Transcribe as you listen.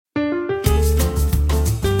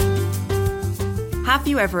Have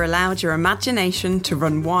you ever allowed your imagination to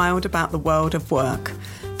run wild about the world of work?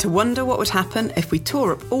 To wonder what would happen if we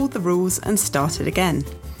tore up all the rules and started again?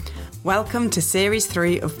 Welcome to Series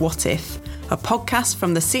 3 of What If, a podcast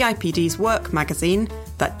from the CIPD's work magazine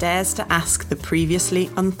that dares to ask the previously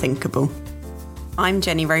unthinkable. I'm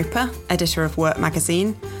Jenny Roper, editor of Work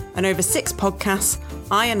magazine, and over 6 podcasts,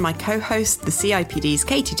 I and my co-host, the CIPD's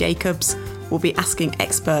Katie Jacobs, will be asking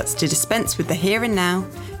experts to dispense with the here and now,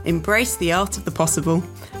 embrace the art of the possible,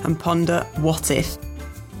 and ponder what if.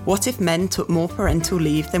 What if men took more parental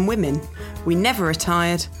leave than women? We never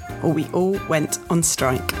retired, or we all went on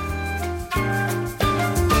strike.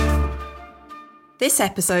 This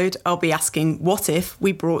episode, I'll be asking what if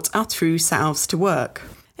we brought our true selves to work?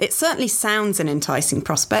 It certainly sounds an enticing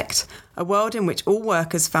prospect, a world in which all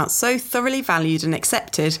workers felt so thoroughly valued and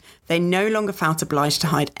accepted, they no longer felt obliged to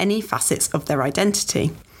hide any facets of their identity.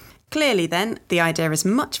 Clearly then, the idea has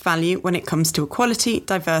much value when it comes to equality,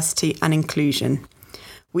 diversity and inclusion.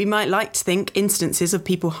 We might like to think instances of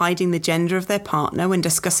people hiding the gender of their partner when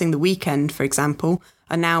discussing the weekend, for example,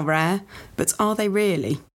 are now rare, but are they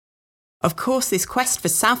really? Of course, this quest for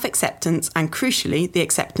self-acceptance and, crucially, the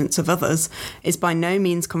acceptance of others is by no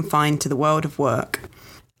means confined to the world of work.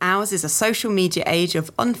 Ours is a social media age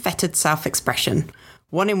of unfettered self-expression,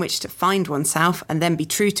 one in which to find oneself and then be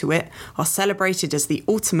true to it are celebrated as the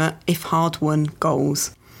ultimate, if hard-won,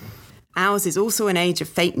 goals. Ours is also an age of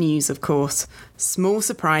fake news, of course. Small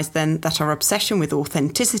surprise then that our obsession with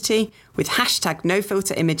authenticity, with hashtag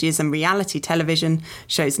no-filter images and reality television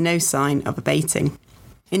shows no sign of abating.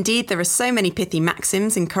 Indeed, there are so many pithy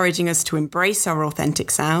maxims encouraging us to embrace our authentic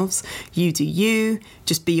selves. You do you,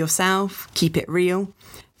 just be yourself, keep it real.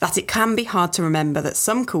 That it can be hard to remember that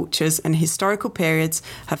some cultures and historical periods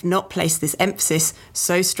have not placed this emphasis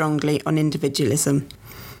so strongly on individualism.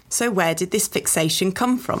 So where did this fixation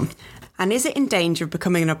come from? And is it in danger of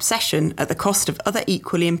becoming an obsession at the cost of other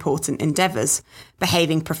equally important endeavours,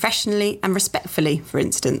 behaving professionally and respectfully, for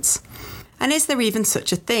instance? And is there even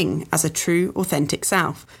such a thing as a true, authentic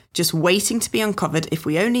self, just waiting to be uncovered if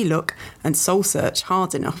we only look and soul search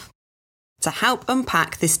hard enough? To help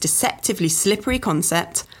unpack this deceptively slippery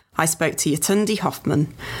concept, I spoke to Yetunde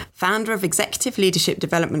Hoffman, founder of executive leadership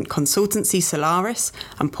development consultancy Solaris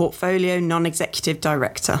and portfolio non-executive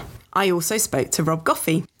director. I also spoke to Rob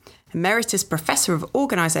Goffey, Emeritus Professor of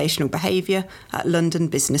Organisational Behaviour at London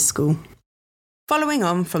Business School. Following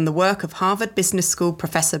on from the work of Harvard Business School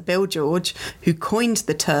Professor Bill George, who coined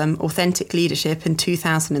the term authentic leadership in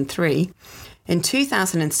 2003, in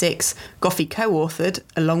 2006, Goffey co-authored,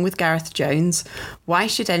 along with Gareth Jones, Why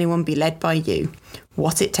Should Anyone Be Led by You?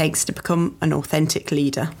 What It Takes to Become an Authentic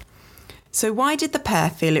Leader. So why did the pair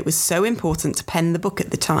feel it was so important to pen the book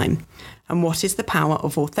at the time? And what is the power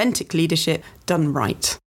of authentic leadership done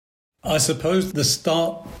right? I suppose the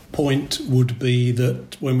start point would be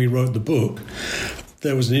that when we wrote the book,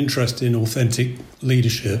 there was an interest in authentic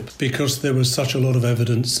leadership because there was such a lot of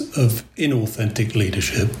evidence of inauthentic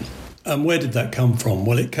leadership. And where did that come from?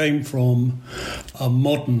 Well, it came from a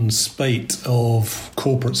modern spate of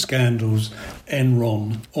corporate scandals,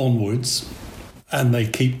 Enron onwards, and they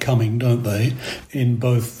keep coming, don't they, in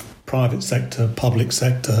both private sector, public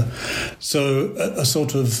sector. So a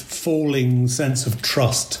sort of falling sense of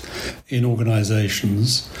trust in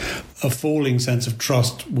organisations, a falling sense of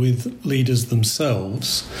trust with leaders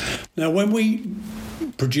themselves. Now, when we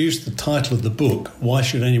produced the title of the book, Why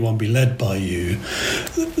Should Anyone Be Led by You?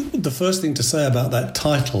 The first thing to say about that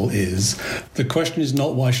title is the question is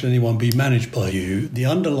not why should anyone be managed by you? The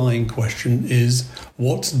underlying question is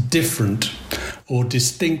what's different or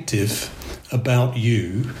distinctive about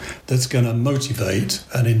you that's going to motivate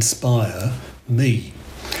and inspire me.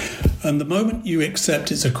 And the moment you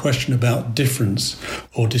accept it's a question about difference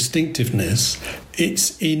or distinctiveness,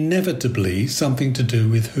 it's inevitably something to do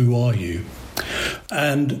with who are you.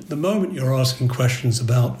 And the moment you're asking questions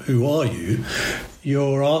about who are you,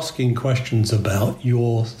 you're asking questions about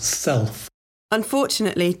yourself.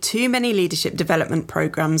 Unfortunately, too many leadership development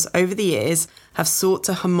programmes over the years have sought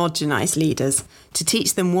to homogenise leaders, to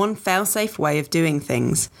teach them one fail-safe way of doing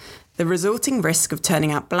things. The resulting risk of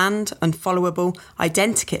turning out bland, unfollowable,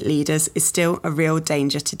 identikit leaders is still a real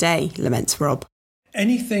danger today, laments Rob.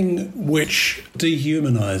 Anything which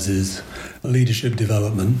dehumanises leadership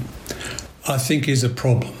development, I think, is a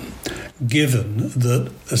problem, given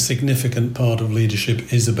that a significant part of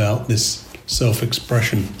leadership is about this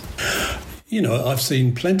self-expression. You know, I've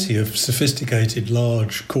seen plenty of sophisticated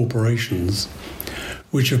large corporations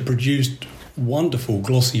which have produced wonderful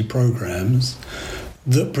glossy programs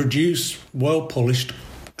that produce well-polished,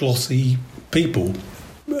 glossy people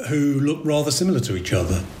who look rather similar to each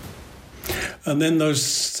other. And then those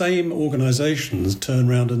same organisations turn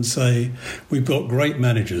around and say, we've got great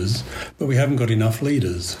managers, but we haven't got enough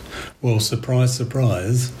leaders. Well, surprise,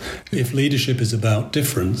 surprise, if leadership is about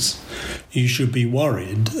difference, you should be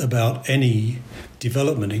worried about any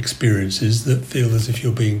development experiences that feel as if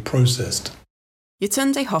you're being processed.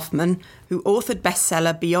 Yetunde Hoffman, who authored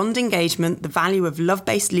bestseller Beyond Engagement, The Value of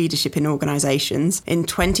Love-Based Leadership in Organisations in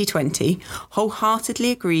 2020,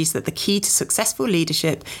 wholeheartedly agrees that the key to successful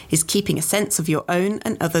leadership is keeping a sense of your own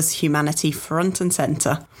and others' humanity front and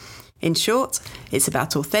centre. In short, it's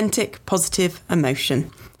about authentic, positive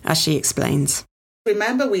emotion, as she explains.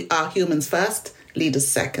 Remember, we are humans first, leaders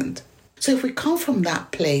second. So if we come from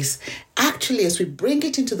that place, actually, as we bring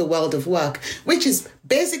it into the world of work, which is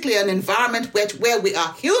basically an environment where we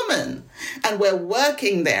are human and we're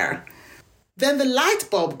working there, then the light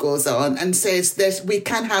bulb goes on and says that we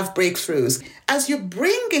can have breakthroughs. As you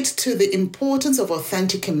bring it to the importance of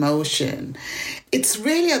authentic emotion, it's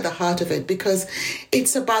really at the heart of it, because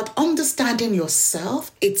it's about understanding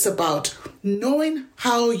yourself. It's about knowing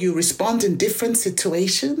how you respond in different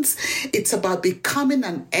situations. It's about becoming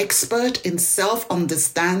an expert in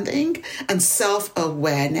self-understanding and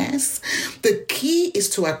self-awareness. The key is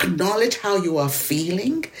to acknowledge how you are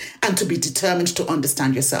feeling and to be determined to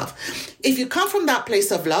understand yourself. If you come from that place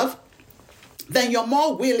of love, then you're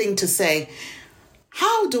more willing to say,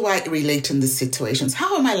 how do I relate in these situations?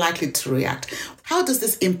 How am I likely to react? How does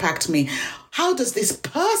this impact me? How does this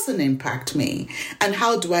person impact me? And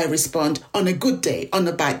how do I respond on a good day, on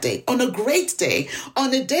a bad day, on a great day,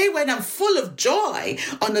 on a day when I'm full of joy,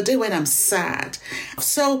 on a day when I'm sad?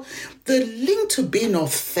 So the link to being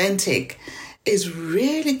authentic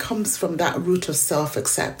really comes from that root of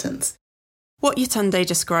self-acceptance. What Yetunde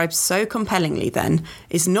describes so compellingly, then,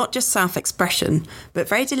 is not just self-expression, but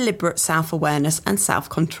very deliberate self-awareness and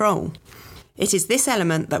self-control. It is this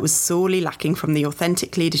element that was sorely lacking from the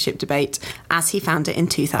authentic leadership debate as he found it in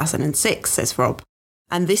 2006, says Rob.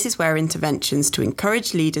 And this is where interventions to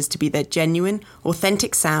encourage leaders to be their genuine,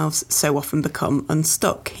 authentic selves so often become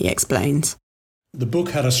unstuck, he explains. The book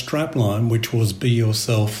had a strapline which was "Be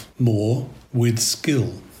yourself more with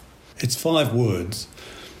skill." It's 5 words.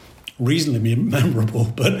 Reasonably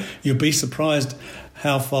memorable, but you'll be surprised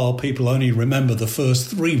how far people only remember the first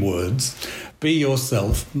 3 words, be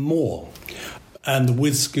yourself more. And the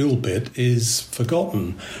with skill bit is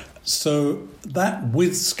forgotten. So that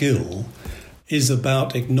with skill is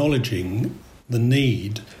about acknowledging the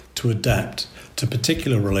need to adapt to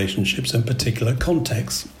particular relationships and particular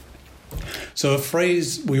contexts. So a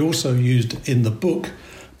phrase we also used in the book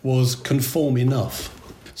was conform enough.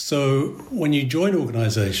 So when you join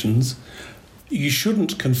organisations, you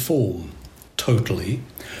shouldn't conform totally,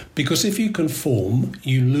 because if you conform,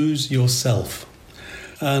 you lose yourself.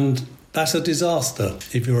 And that's a disaster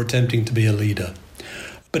if you're attempting to be a leader.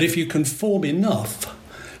 But if you conform enough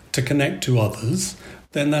to connect to others,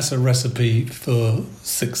 then that's a recipe for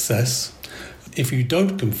success. If you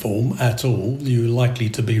don't conform at all, you're likely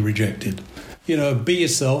to be rejected. Be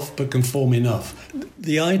yourself, but conform enough.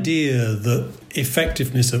 The idea that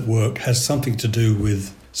effectiveness at work has something to do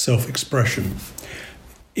with self-expression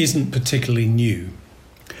isn't particularly new.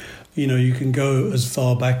 You can go as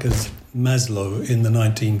far back as Maslow in the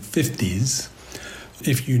 1950s.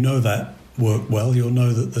 If you know that work well, you'll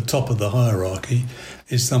know that the top of the hierarchy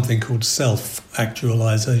is something called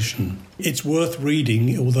self-actualization. It's worth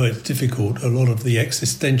reading, although it's difficult, a lot of the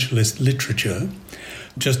existentialist literature,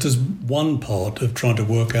 just as one part of trying to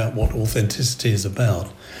work out what authenticity is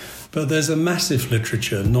about. But there's a massive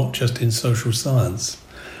literature, not just in social science,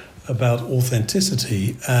 about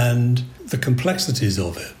authenticity and the complexities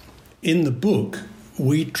of it. In the book,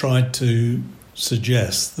 we tried to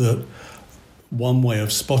suggest that one way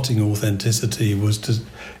of spotting authenticity was to,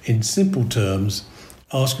 in simple terms,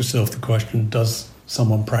 ask yourself the question, does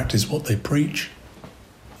someone practice what they preach?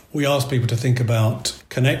 We asked people to think about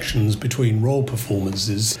connections between role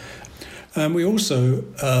performances. And we also,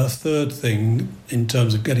 third thing, in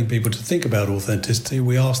terms of getting people to think about authenticity,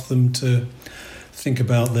 we asked them to think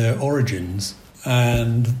about their origins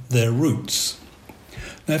and their roots.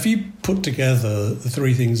 Now, if you put together the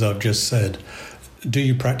 3 things I've just said, do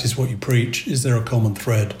you practice what you preach? Is there a common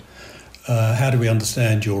thread? How do we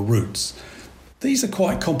understand your roots? These are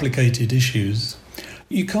quite complicated issues.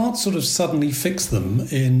 You can't sort of suddenly fix them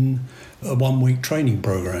in a 1-week training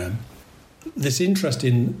program. This interest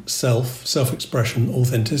in self-expression,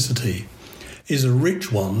 authenticity, is a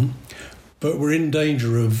rich one, but we're in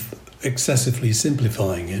danger of excessively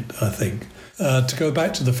simplifying it, I think. To go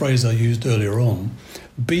back to the phrase I used earlier on,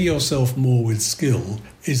 be yourself more with skill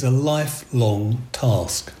is a lifelong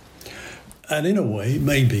task. And in a way,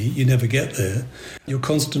 maybe you never get there. You're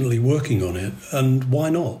constantly working on it, and why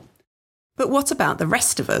not? But what about the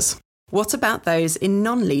rest of us? What about those in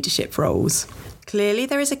non-leadership roles? Clearly,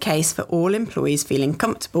 there is a case for all employees feeling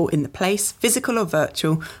comfortable in the place, physical or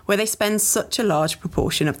virtual, where they spend such a large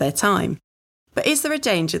proportion of their time. But is there a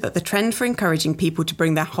danger that the trend for encouraging people to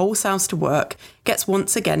bring their whole selves to work gets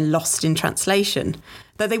once again lost in translation?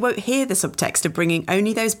 That they won't hear the subtext of bringing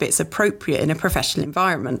only those bits appropriate in a professional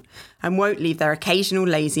environment, and won't leave their occasional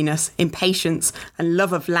laziness, impatience, and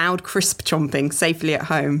love of loud, crisp chomping safely at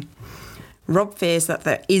home? Rob fears that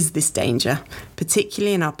there is this danger,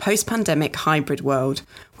 particularly in our post-pandemic hybrid world,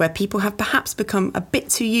 where people have perhaps become a bit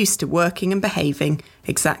too used to working and behaving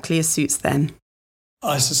exactly as suits them.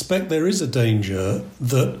 I suspect there is a danger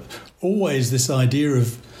that always this idea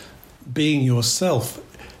of being yourself,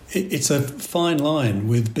 it's a fine line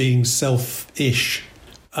with being selfish.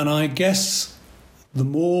 And I guess the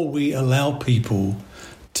more we allow people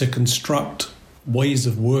to construct ways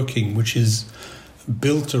of working which is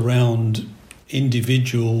built around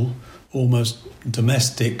individual, almost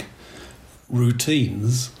domestic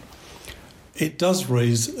routines, it does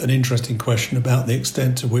raise an interesting question about the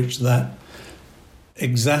extent to which that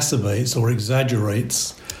exacerbates or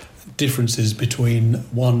exaggerates differences between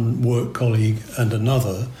one work colleague and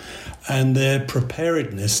another and their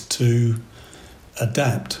preparedness to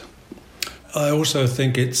adapt. I also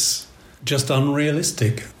think it's just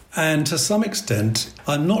unrealistic. And to some extent,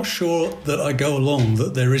 I'm not sure that I go along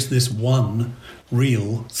that there is this one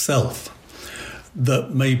real self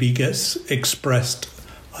that maybe gets expressed.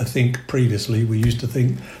 I think previously we used to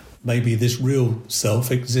think maybe this real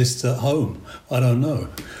self exists at home. I don't know.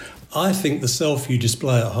 I think the self you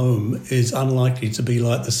display at home is unlikely to be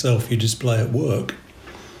like the self you display at work.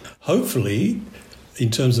 Hopefully, in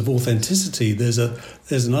terms of authenticity, there's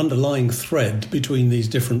an underlying thread between these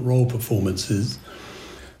different role performances.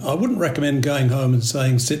 I wouldn't recommend going home and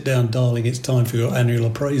saying, "Sit down, darling, it's time for your annual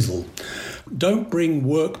appraisal." Don't bring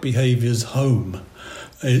work behaviours home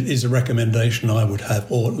is a recommendation I would have,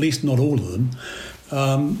 or at least not all of them.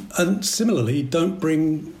 And similarly, don't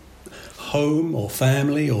bring home or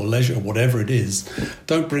family or leisure, whatever it is,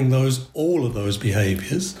 don't bring all of those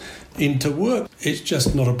behaviours into work. It's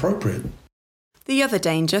just not appropriate. The other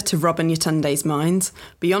danger to Rob and Yetunde's minds,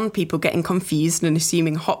 beyond people getting confused and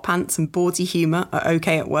assuming hot pants and bawdy humour are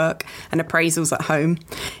okay at work and appraisals at home,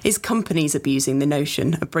 is companies abusing the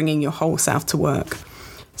notion of bringing your whole self to work.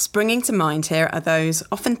 Springing to mind here are those,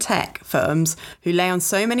 often tech, firms who lay on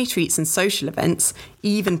so many treats and social events,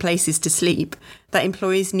 even places to sleep, that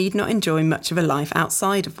employees need not enjoy much of a life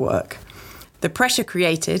outside of work. The pressure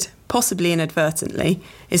created, possibly inadvertently,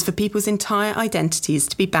 is for people's entire identities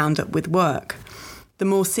to be bound up with work. The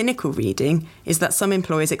more cynical reading is that some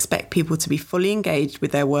employers expect people to be fully engaged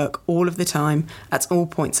with their work all of the time, at all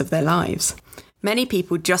points of their lives. Many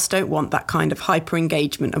people just don't want that kind of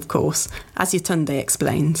hyper-engagement, of course, as Yetunde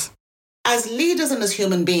explains. As leaders and as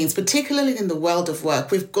human beings, particularly in the world of work,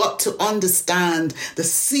 we've got to understand the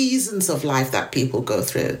seasons of life that people go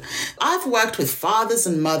through. I've worked with fathers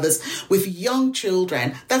and mothers with young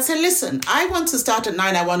children that say, listen, I want to start at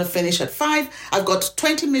 9, I want to finish at 5, I've got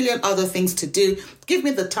 20 million other things to do. Give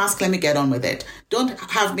me the task, let me get on with it. Don't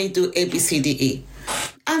have me do A, B, C, D, E.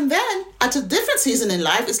 And then at a different season in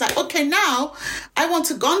life, it's like, okay, now I want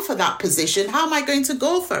to go for that position. How am I going to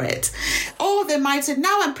go for it? Or they might say,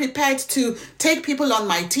 now I'm prepared to take people on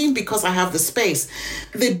my team because I have the space.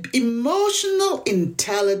 The emotional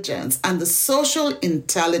intelligence and the social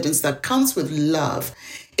intelligence that comes with love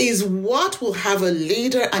is what will have a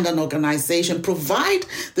leader and an organization provide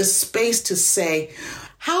the space to say,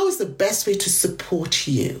 how is the best way to support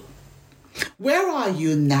you? Where are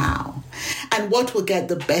you now? And what will get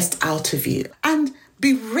the best out of you? And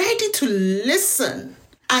be ready to listen.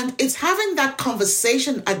 And it's having that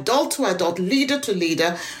conversation, adult to adult, leader to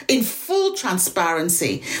leader, in full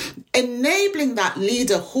transparency, enabling that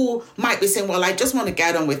leader who might be saying, well, I just want to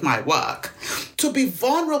get on with my work, to be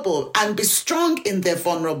vulnerable and be strong in their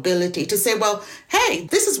vulnerability, to say, well, hey,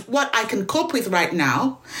 this is what I can cope with right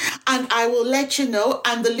now, and I will let you know.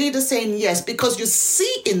 And the leader saying yes, because you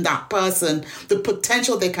see in that person the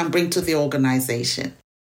potential they can bring to the organization.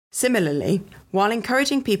 Similarly, while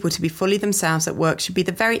encouraging people to be fully themselves at work should be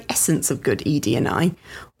the very essence of good ED&I,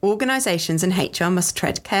 organisations and HR must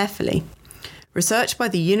tread carefully. Research by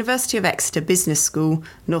the University of Exeter Business School,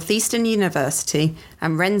 Northeastern University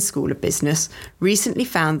and Wren School of Business recently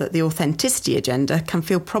found that the authenticity agenda can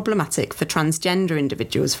feel problematic for transgender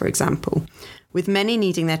individuals, for example, with many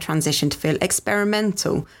needing their transition to feel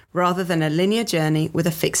experimental rather than a linear journey with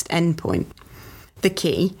a fixed endpoint. The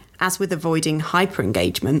key, as with avoiding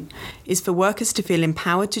hyper-engagement, is for workers to feel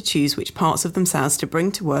empowered to choose which parts of themselves to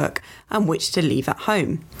bring to work and which to leave at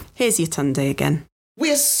home. Here's Yetunde again.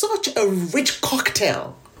 We're such a rich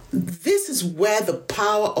cocktail. This is where the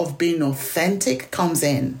power of being authentic comes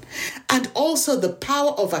in, and also the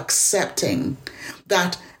power of accepting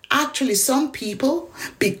that actually some people,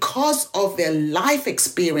 because of their life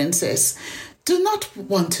experiences, do not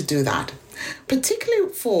want to do that,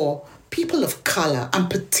 particularly for people of color, and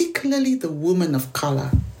particularly the woman of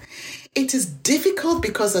color. It is difficult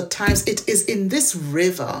because at times it is in this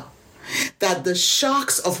river that the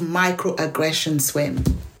sharks of microaggression swim.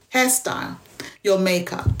 Hairstyle, your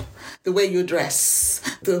makeup, the way you dress,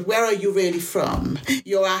 where are you really from,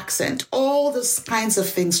 your accent, all those kinds of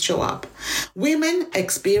things show up. Women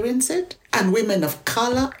experience it, and women of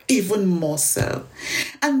color even more so.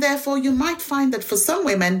 And therefore, you might find that for some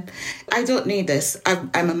women, I don't need this.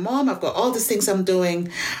 I'm a mom, I've got all these things I'm doing,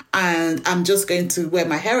 and I'm just going to wear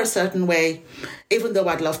my hair a certain way, even though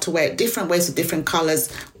I'd love to wear it different ways with different colors.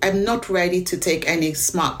 I'm not ready to take any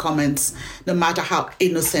smart comments, no matter how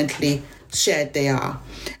innocently shared they are.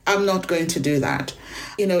 I'm not going to do that.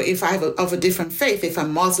 You know, if I have of a different faith, if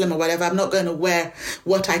I'm Muslim or whatever, I'm not going to wear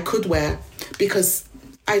what I could wear because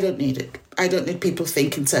I don't need it. I don't need people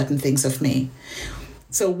thinking certain things of me.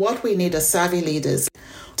 So what we need as savvy leaders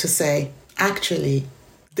to say, actually,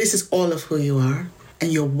 this is all of who you are,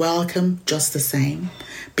 and you're welcome just the same,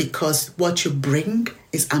 because what you bring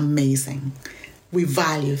is amazing. We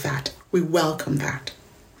value that. We welcome that.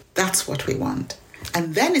 That's what we want.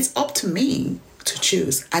 And then it's up to me to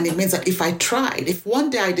choose. And it means that if one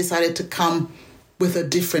day I decided to come with a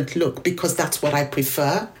different look, because that's what I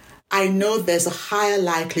prefer, I know there's a higher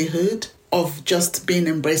likelihood of just being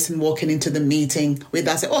embraced and walking into the meeting with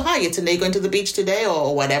that, say, oh, hi, you're going to the beach today,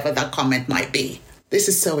 or whatever that comment might be. This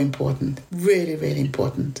is so important. Really, really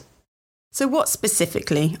important. So what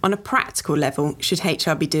specifically, on a practical level, should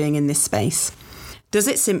HR be doing in this space? Does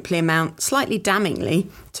it simply amount, slightly damningly,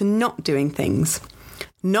 to not doing things?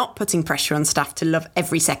 Not putting pressure on staff to love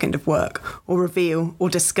every second of work, or reveal or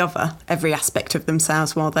discover every aspect of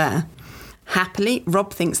themselves while there? Happily,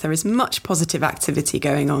 Rob thinks there is much positive activity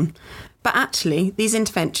going on. But actually, these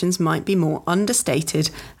interventions might be more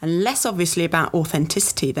understated and less obviously about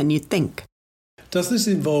authenticity than you'd think. Does this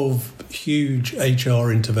involve huge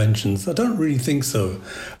HR interventions? I don't really think so.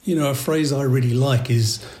 You know, a phrase I really like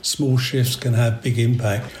is small shifts can have big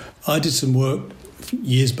impact. I did some work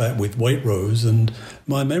years back with Waitrose, and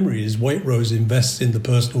my memory is Waitrose invests in the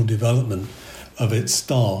personal development of its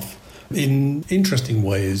staff in interesting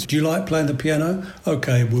ways. Do you like playing the piano?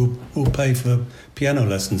 Okay, we'll pay for piano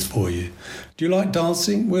lessons for you. Do you like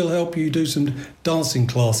dancing? We'll help you do some dancing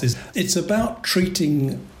classes. It's about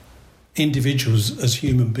treating individuals as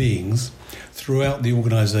human beings throughout the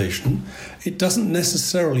organisation. It doesn't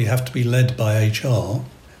necessarily have to be led by HR.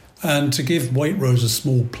 And to give Waitrose a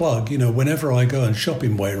small plug, you know, whenever I go and shop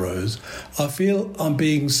in Waitrose, I feel I'm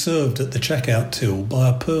being served at the checkout till by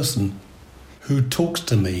a person who talks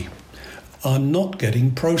to me. I'm not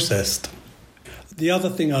getting processed. The other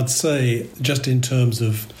thing I'd say, just in terms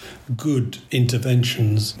of good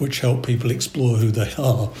interventions which help people explore who they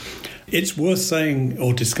are, it's worth saying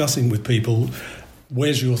or discussing with people,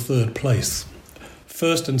 where's your third place?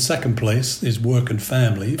 First and second place is work and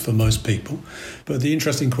family for most people. But the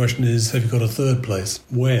interesting question is, have you got a third place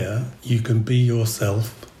where you can be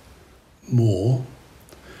yourself more,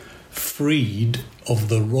 freed of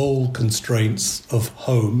the role constraints of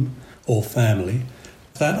home or family?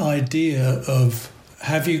 That idea of,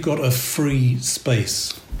 have you got a free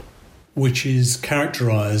space, which is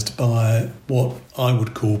characterised by what I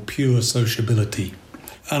would call pure sociability.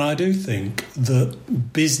 And I do think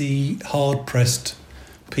that busy, hard-pressed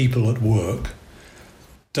people at work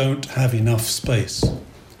don't have enough space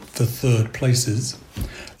for third places.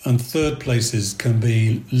 And third places can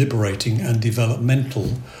be liberating and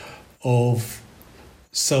developmental of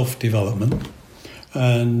self-development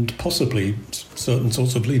and possibly certain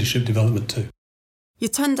sorts of leadership development too.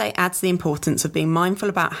 Yetunde adds the importance of being mindful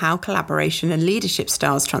about how collaboration and leadership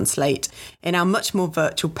styles translate in our much more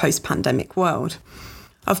virtual post-pandemic world.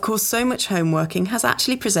 Of course, so much home working has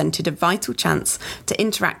actually presented a vital chance to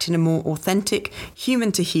interact in a more authentic,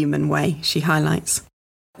 human-to-human way, she highlights.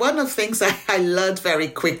 One of the things I learned very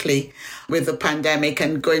quickly with the pandemic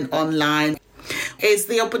and going online is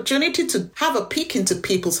the opportunity to have a peek into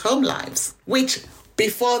people's home lives, which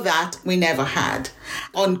Before that, we never had.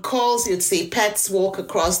 On calls, you'd see pets walk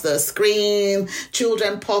across the screen,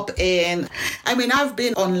 children pop in. I mean, I've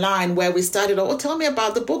been online where we started, tell me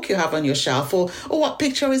about the book you have on your shelf, or what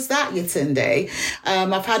picture is that, Yetunde?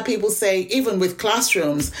 I've had people say, even with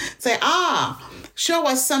classrooms, say, show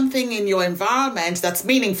us something in your environment that's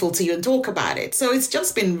meaningful to you and talk about it. So it's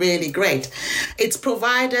just been really great. It's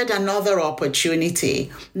provided another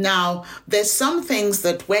opportunity. Now, there's some things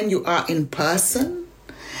that when you are in person,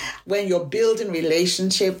 when you're building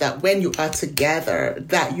relationship, that when you are together,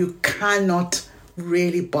 that you cannot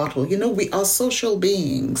really bottle. We are social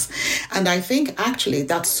beings. And I think actually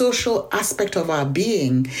that social aspect of our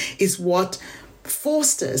being is what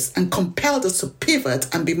forced us and compelled us to pivot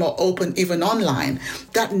and be more open even online.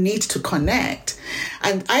 That need to connect.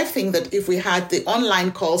 And I think that if we had the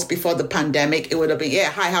online calls before the pandemic, it would have been,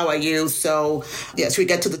 hi, how are you? So yes, we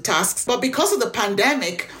get to the tasks. But because of the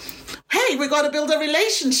pandemic, hey, we got to build a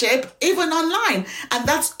relationship even online. And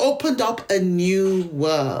that's opened up a new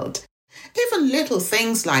world. Even little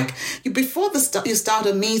things like before you start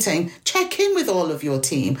a meeting, check in with all of your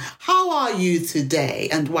team. How are you today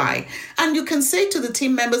and why? And you can say to the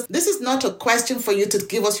team members, this is not a question for you to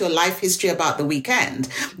give us your life history about the weekend.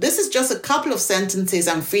 This is just a couple of sentences.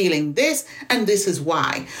 I'm feeling this and this is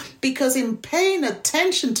why. Because in paying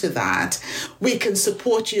attention to that, we can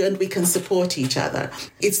support you and we can support each other.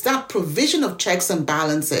 It's that provision of checks and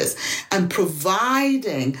balances and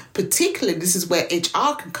providing, particularly this is where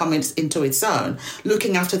HR can come into its own,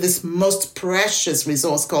 looking after this most precious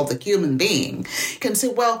resource called the human being, can say,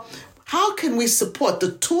 well, how can we support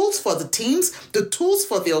the tools for the teams, the tools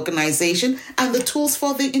for the organization, and the tools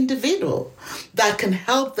for the individual that can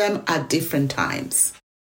help them at different times?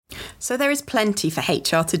 So there is plenty for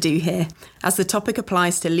HR to do here, as the topic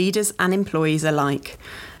applies to leaders and employees alike.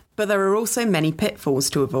 But there are also many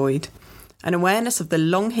pitfalls to avoid. An awareness of the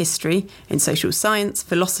long history in social science,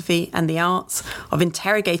 philosophy and the arts of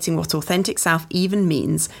interrogating what authentic self even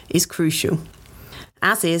means is crucial,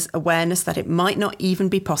 as is awareness that it might not even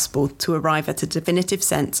be possible to arrive at a definitive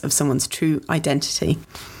sense of someone's true identity.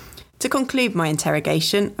 To conclude my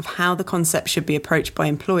interrogation of how the concept should be approached by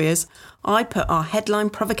employers, I put our headline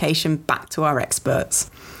provocation back to our experts.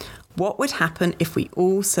 What would happen if we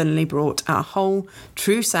all suddenly brought our whole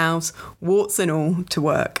true selves, warts and all, to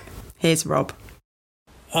work? Here's Rob.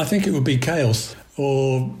 I think it would be chaos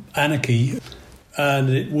or anarchy, and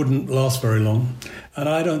it wouldn't last very long. And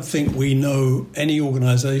I don't think we know any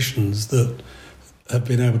organisations that have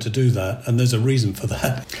been able to do that, and there's a reason for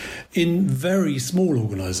that. In very small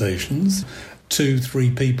organisations,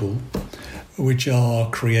 2-3 people, which are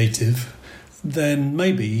creative, then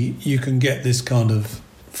maybe you can get this kind of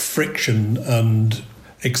friction and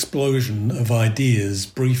explosion of ideas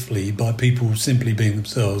briefly by people simply being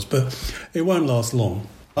themselves, but it won't last long.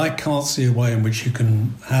 I can't see a way in which you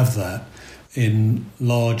can have that in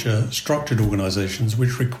larger structured organisations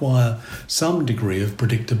which require some degree of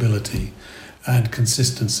predictability and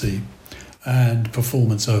consistency and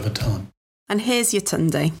performance over time. And here's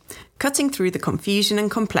Yetunde, cutting through the confusion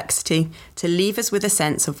and complexity to leave us with a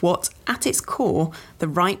sense of what, at its core, the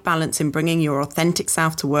right balance in bringing your authentic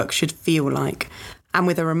self to work should feel like, and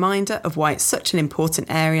with a reminder of why it's such an important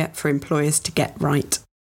area for employers to get right.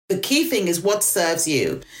 The key thing is what serves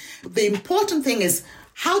you. The important thing is,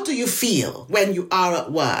 how do you feel when you are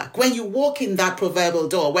at work? When you walk in that proverbial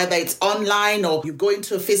door, whether it's online or you go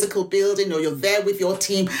into a physical building or you're there with your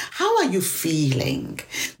team, how are you feeling?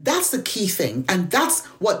 That's the key thing. And that's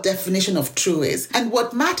what definition of true is. And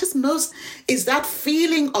what matters most is that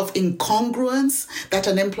feeling of incongruence that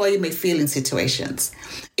an employee may feel in situations.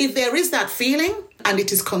 If there is that feeling, and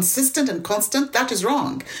it is consistent and constant, that is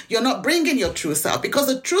wrong. You're not bringing your true self, because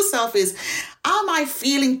the true self is, am I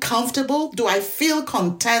feeling comfortable? Do I feel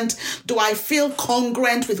content? Do I feel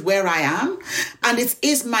congruent with where I am? And it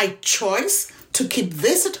is my choice to keep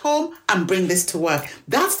this at home and bring this to work.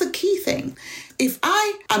 That's the key thing. If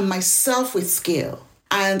I am myself with skill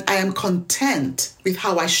and I am content with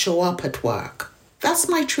how I show up at work, that's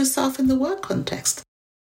my true self in the work context.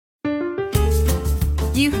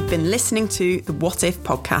 You have been listening to the What If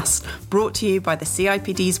podcast, brought to you by the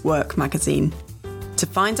CIPD's Work magazine. To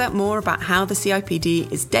find out more about how the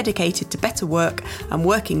CIPD is dedicated to better work and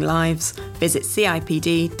working lives, visit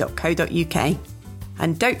cipd.co.uk.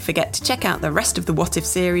 And don't forget to check out the rest of the What If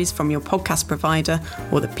series from your podcast provider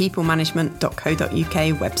or the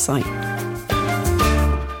peoplemanagement.co.uk website.